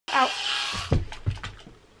out.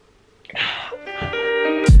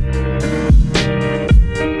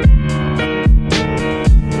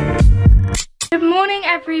 Good morning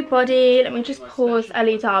everybody. Let me just pause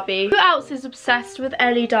Ellie Darby. Who else is obsessed with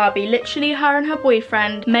Ellie Darby? Literally her and her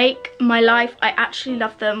boyfriend make my life. I actually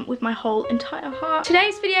love them with my whole entire heart.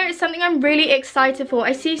 Today's video is something I'm really excited for.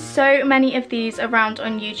 I see so many of these around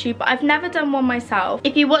on YouTube, but I've never done one myself.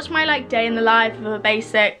 If you watch my like day in the life of a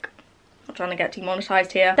basic, I'm trying to get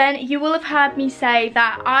demonetized here, then you will have heard me say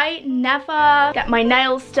that I never get my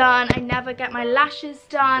nails done, I never get my lashes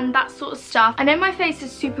done, that sort of stuff. I know my face is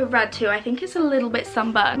super red too. I think it's a little bit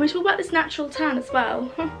sunburned. We talk about this natural tan as well.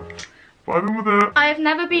 Vibing with it. I have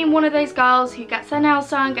never been one of those girls who gets their nails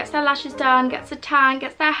done, gets their lashes done, gets a tan,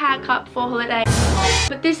 gets their hair cut before holiday.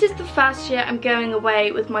 But this is the first year I'm going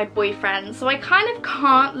away with my boyfriend, so I kind of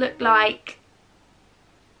can't look like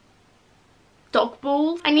dog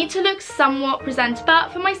balls. I need to look somewhat presentable,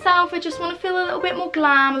 but for myself I just want to feel a little bit more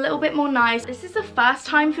glam, a little bit more nice. This is the first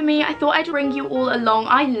time for me. I thought I'd bring you all along.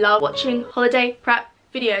 I love watching holiday prep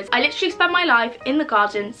videos. I literally spend my life in the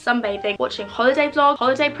garden sunbathing, watching holiday vlogs,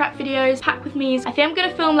 holiday prep videos, pack with me's. I think I'm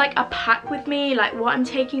gonna film like a pack with me, like what I'm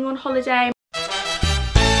taking on holiday.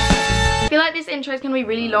 I feel like this intro is going to be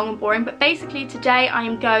really long and boring, but basically today I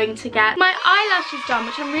am going to get my eyelashes done,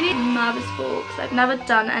 which I'm really nervous for because I've never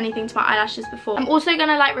done anything to my eyelashes before. I'm also going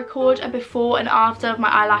to like record a before and after of my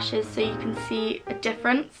eyelashes so you can see a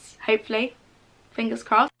difference, hopefully. Fingers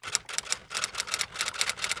crossed.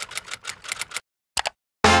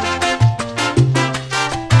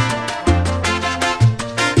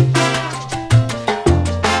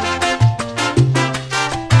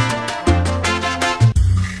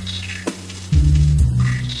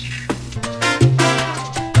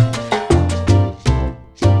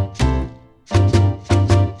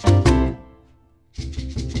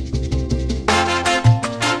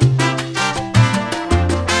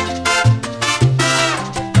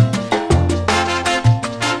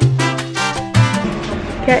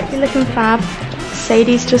 Okay, you're looking fab.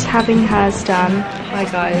 Sadie's just having hers done. Hi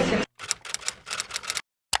guys.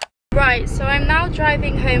 Right, so I'm now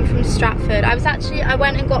driving home from Stratford. I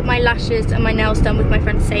went and got my lashes and my nails done with my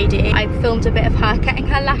friend Sadie. I filmed a bit of her getting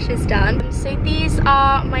her lashes done. So these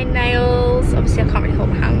are my nails. Obviously I can't really hold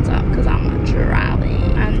my hands up because I'm driving.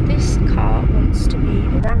 And this car wants to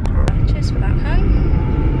be... Cheers for that,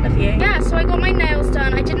 hun. Love you. Yeah, so I got my nails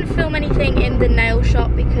done. I didn't film anything in the nail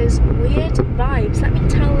shop because weird vibes, let me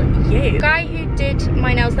tell you. The guy who did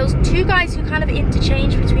my nails, there was two guys who kind of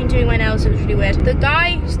interchanged between doing my nails. It was really weird. The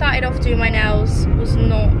guy who started off doing my nails was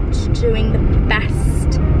not doing the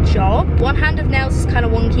best job. One hand of nails is kind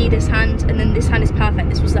of wonky, this hand, and then this hand is perfect.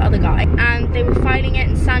 This was the other guy. And they were filing it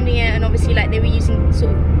and sanding it, and obviously like they were using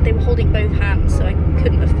they were holding both hands, so I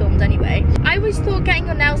couldn't have filmed anyway. I always thought getting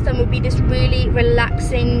your nails done would be this really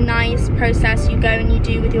relaxing, nice process you go and you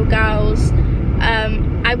do with your girls.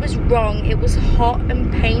 I was wrong. It was hot and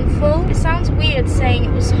painful. It sounds weird saying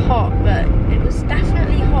it was hot, but it was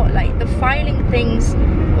definitely hot. Like the filing things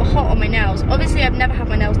were hot on my nails. Obviously I've never had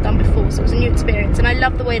my nails done before, so it was a new experience, and I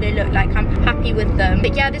love the way they look. Like I'm happy with them.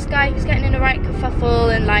 But yeah, this guy was getting in a right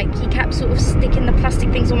kerfuffle, and like he kept sort of sticking the plastic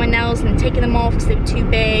things on my nails and then taking them off because they were too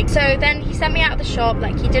big. So then he sent me out of the shop.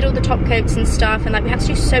 Like he did all the top coats and stuff, and like we had to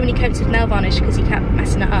do so many coats of nail varnish because he kept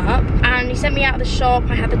messing it up. And he sent me out of the shop.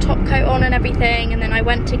 I had the top coat on and everything, and then I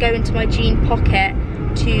went to go into my jean pocket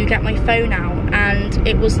to get my phone out, and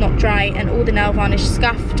it was not dry, and all the nail varnish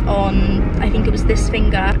scuffed on, I think it was this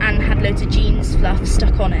finger, and had loads of jeans fluff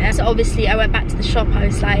stuck on it. So obviously I went back to the shop. I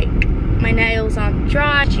was like, my nails aren't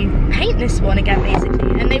dry, did you paint this one again,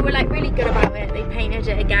 basically? And they were like really good about it. They painted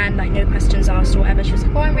it again, like no questions asked or whatever. She was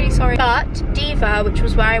like, oh, I'm really sorry. But Diva, which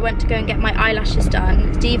was where I went to go and get my eyelashes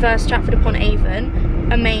done, Diva Stratford upon Avon,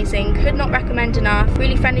 amazing, could not recommend enough.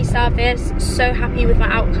 Really friendly service, so happy with my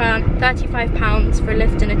outcome. £35 for a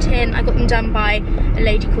lift and a tin. I got them done by a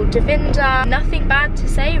lady called Devinda. Nothing bad to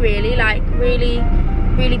say really, like really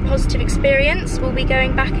positive experience. We'll be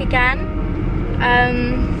going back again.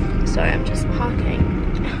 Sorry, I'm just parking.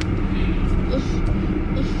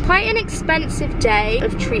 Quite an expensive day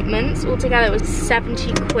of treatments. Altogether it was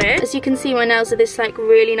 70 quid. As you can see, my nails are this like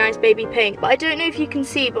really nice baby pink, but I don't know if you can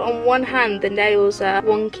see, but on one hand the nails are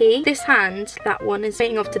wonky. This hand, that one, is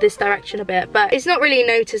pointing off to this direction a bit, but it's not really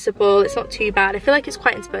noticeable. It's not too bad. I feel like it's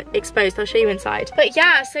quite exposed. I'll show you inside. But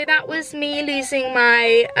yeah, so that was me losing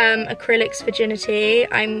my acrylics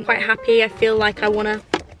virginity. I'm quite happy. I feel like I wanna,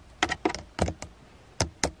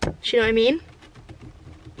 do you know what I mean?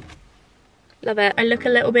 Love it. I look a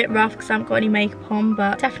little bit rough because I haven't got any makeup on,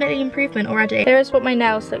 but definitely improvement already. Here is what my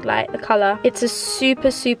nails look like, the colour. It's a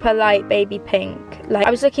super light baby pink. Like, I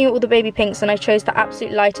was looking at all the baby pinks and I chose the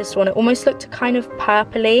absolute lightest one. It almost looked kind of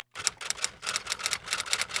purpley.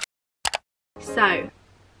 So,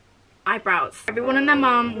 eyebrows. Everyone and their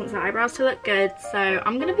mum wants their eyebrows to look good, so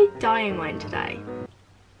I'm gonna be dyeing mine today.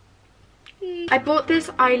 I bought this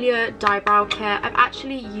Ilia dye brow kit. I've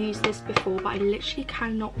actually used this before, but I literally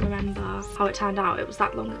cannot remember how it turned out. It was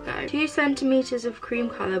that long ago. 2 centimeters of cream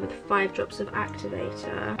colour with 5 drops of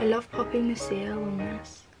activator. I love popping the seal on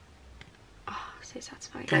this. Oh, so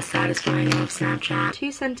satisfying. That's satisfying on Snapchat.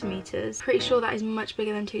 2 centimeters. Pretty sure that is much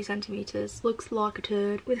bigger than 2 centimeters. Looks like a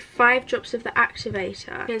turd. With 5 drops of the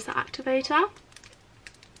activator. Here's the activator.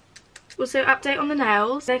 Also, update on the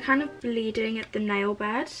nails. They're kind of bleeding at the nail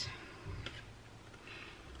bed.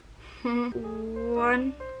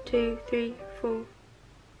 1, 2, 3, 4,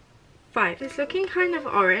 5. It's looking kind of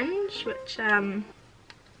orange, which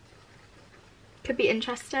could be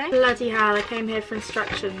interesting. Bloody hell, I came here for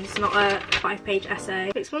instructions, not a 5-page essay.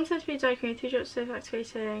 Fix 1 centimeter dye cream, 3 drops of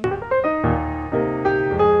activating.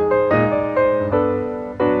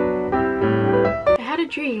 I had a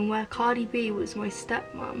dream where Cardi B was my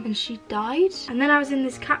stepmom and she died, and then I was in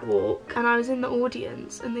this catwalk and I was in the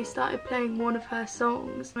audience and they started playing one of her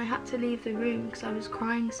songs and I had to leave the room because I was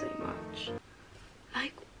crying so much.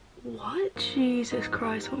 Like, what? Jesus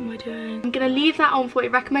Christ, what am I doing? I'm gonna leave that on for,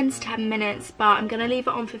 it recommends 10 minutes, but I'm gonna leave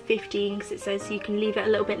it on for 15 because it says you can leave it a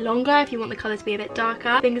little bit longer if you want the colour to be a bit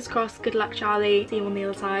darker. Fingers crossed, good luck Charlie, see you on the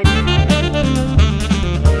other side.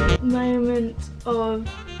 Moment of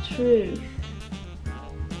truth.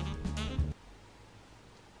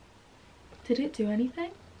 Did it do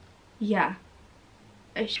anything? Yeah.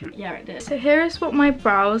 Yeah, it did. So here is what my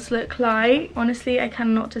brows look like. Honestly, I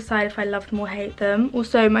cannot decide if I love them or hate them.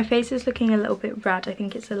 Also, my face is looking a little bit red. I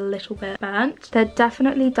think it's a little bit burnt. They're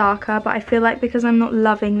definitely darker, but I feel like because I'm not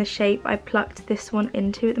loving the shape I plucked this one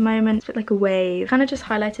into at the moment, it's a bit like a wave. Kind of just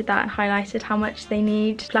highlighted that and highlighted how much they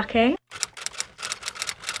need plucking.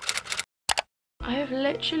 I have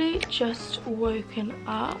literally just woken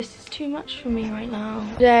up. This is too much for me right now.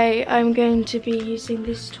 Today I'm going to be using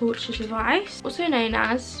this torture device, also known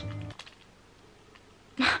as...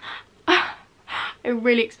 I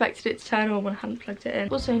really expected it to turn on when I hadn't plugged it in.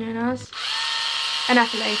 Also known as an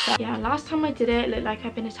epilator. Yeah, last time I did it, it looked like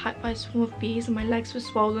I'd been attacked by a swarm of bees and my legs were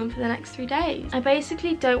swollen for the next 3 days. I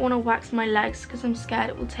basically don't want to wax my legs because I'm scared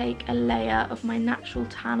it will take a layer of my natural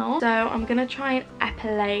tan off. So I'm gonna try and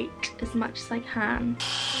epilate as much as I can.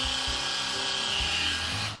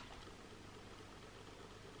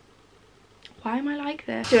 Why am I like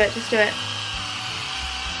this? Do it, just do it.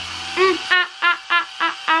 Ow,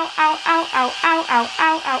 ow, ow, ow, ow, ow, ow,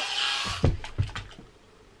 ow, ow.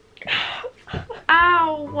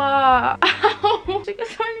 Ow! Ow! Took a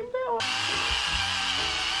tiny bit off.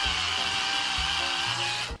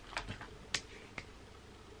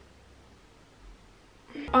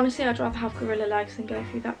 Honestly, I'd rather have gorilla legs than go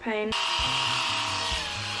through that pain.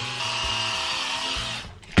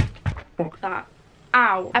 Fuck that.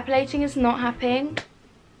 Ow! Epilating is not happening.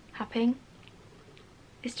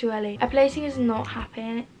 It's too early. Epilating is not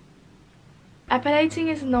happening. Epilating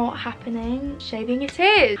is not happening. Shaving it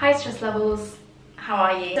is. Hi stress levels. How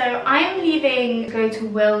are you? So I'm leaving to go to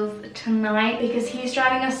Will's tonight because he's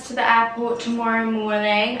driving us to the airport tomorrow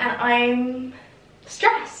morning and I'm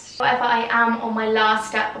stressed. However, I am on my last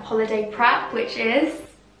step of holiday prep, which is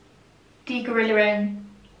de-gorillaing,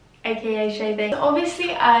 aka shaving. So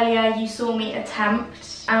obviously earlier you saw me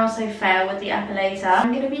attempt and also fail with the epilator.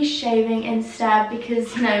 I'm going to be shaving instead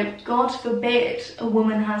because, you know, God forbid a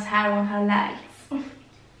woman has hair on her legs.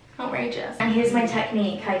 Outrageous. And here's my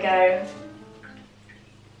technique. I go...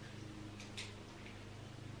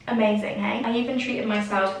 Amazing, hey? I even treated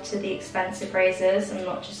myself to the expensive razors and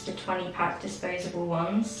not just the 20-pack disposable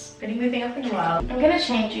ones. Really moving up in the world. I'm gonna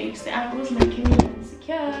change you because the angle's making me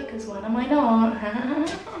insecure, because when am I not?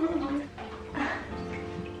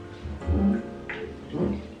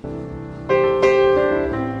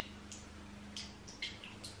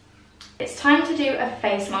 It's time to do a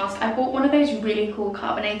face mask. I bought one of those really cool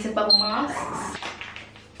carbonated bubble masks.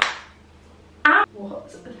 Ah!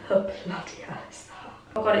 What the bloody hell is that?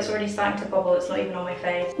 Oh god, it's already starting to bubble. It's not even on my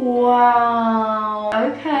face. Wow.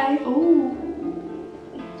 Okay. Ooh.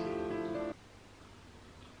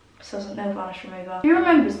 So there's no varnish remover. Who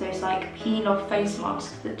remembers those like peel off face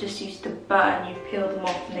masks that just used to burn? You peel them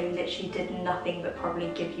off and they literally did nothing but probably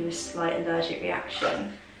give you a slight allergic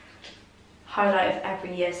reaction. Highlight of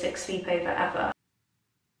every year 6 sleepover ever.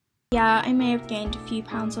 Yeah, I may have gained a few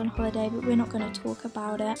pounds on holiday, but we're not going to talk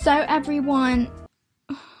about it. So everyone...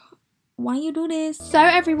 why you do this? So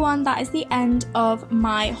everyone, that is the end of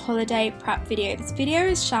my holiday prep video. This video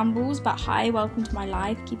is shambles, but hi, welcome to my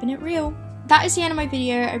life, keeping it real. That is the end of my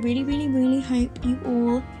video. I really hope you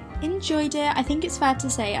all enjoyed it. I think it's fair to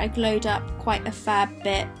say I glowed up quite a fair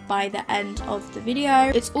bit by the end of the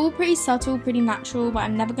video. It's all pretty subtle, pretty natural, but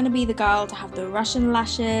I'm never going to be the girl to have the Russian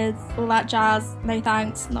lashes, all that jazz. No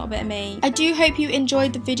thanks, not a bit of me. I do hope you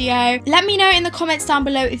enjoyed the video. Let me know in the comments down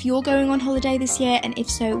below if you're going on holiday this year, and if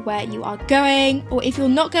so, where you are going, or if you're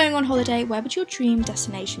not going on holiday, where would your dream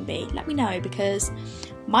destination be? Let me know, because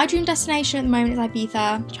my dream destination at the moment is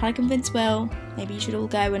Ibiza. Trying to convince Will, maybe you should all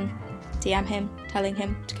go and DM him, telling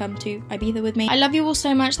him to come to Ibiza with me. I love you all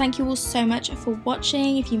so much. Thank you all so much for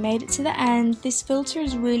watching. If you made it to the end, this filter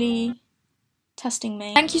is really testing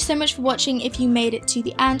me. Thank you so much for watching if you made it to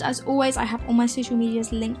the end. As always, I have all my social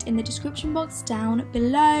medias linked in the description box down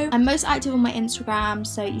below. I'm most active on my Instagram,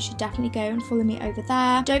 so you should definitely go and follow me over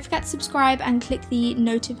there. Don't forget to subscribe and click the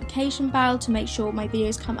notification bell to make sure my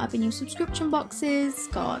videos come up in your subscription boxes.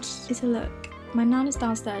 God, it's a look. My nan is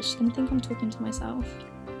downstairs. She's gonna think I'm talking to myself.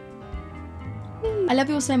 I love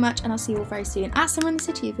you all so much, and I'll see you all very soon at Somewhere in the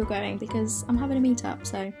City if you're going, because I'm having a meetup,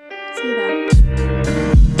 so see you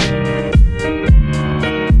there.